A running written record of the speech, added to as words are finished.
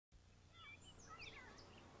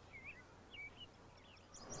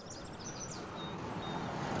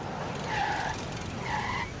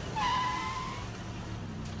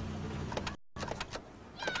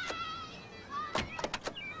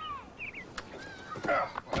Well,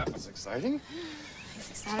 that was exciting. He's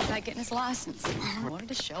excited about getting his license. I wanted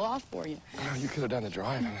to show off for you. Well, you could have done the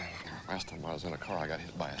driving. Last time I was in a car, I got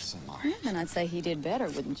hit by a semi. Yeah, then I'd say he did better,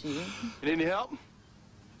 wouldn't you? You need any help?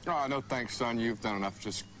 Oh, no thanks, son. You've done enough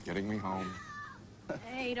just getting me home.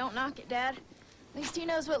 Hey, don't knock it, Dad. At least he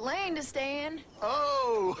knows what lane to stay in.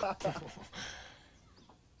 Oh!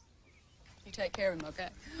 You take care of him, okay?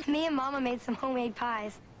 Me and Mama made some homemade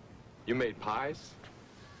pies. You made pies?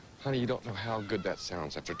 Honey, you don't know how good that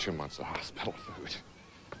sounds after 2 months of hospital food.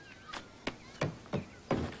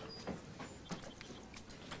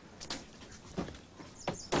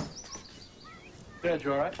 Dad,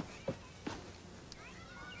 you all right?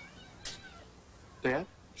 Dad?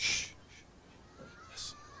 Shh.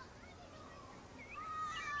 Listen.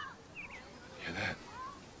 Hear that?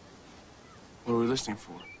 What are we listening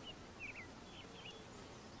for?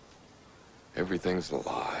 Everything's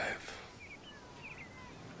alive.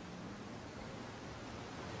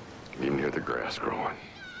 You can hear the grass growing.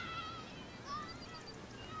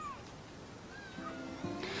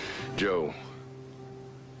 Joe,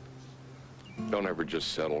 don't ever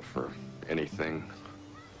just settle for anything.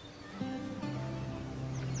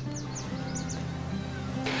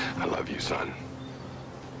 I love you, son.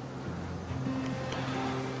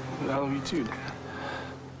 I love you too, Dad.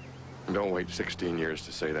 Don't wait 16 years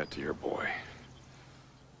to say that to your boy.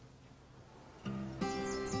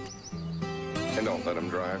 And don't let him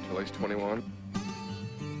drive till he's 21.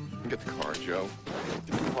 Get the car, Joe.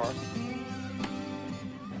 Get the car.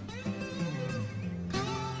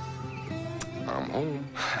 I'm home.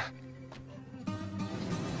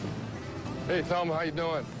 Hey, Thelma, how you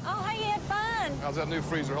doing? Oh, hey, you had fun. How's that new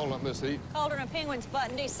freezer holding up this heat? Colder than a penguin's butt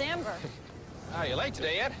in December. Oh, you're late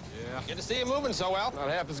today, Ed? Yeah. Good to see you moving so well. Not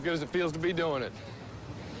half as good as it feels to be doing it.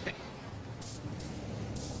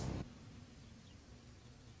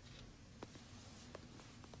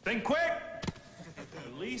 Think quick!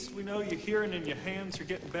 At least we know your hearing and your hands are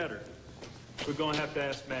getting better. We're gonna have to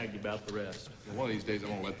ask Maggie about the rest. One of these days, I'm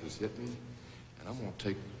gonna let this hit me, and I'm gonna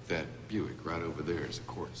take that Buick right over there as a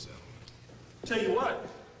court settlement. Tell you what,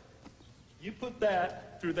 you put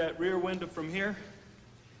that through that rear window from here,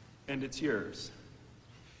 and it's yours.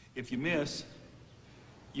 If you miss,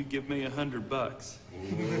 you give me $100.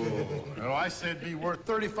 Well, I said it'd be worth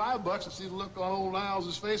 $35 to see the look on old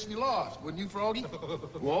Niles' face if he lost. Wouldn't you, Froggy?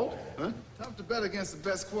 Walt? Huh? Tough to bet against the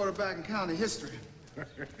best quarterback in county history.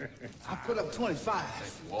 I put up 25.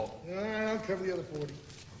 Thank you, Walt. I'll cover the other 40.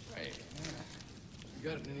 Hey, you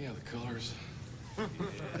got it in any other colors?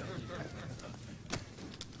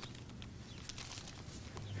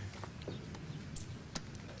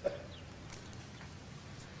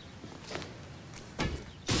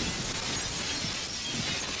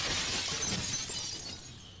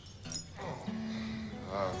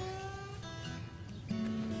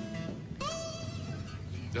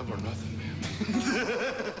 Double or nothing, man.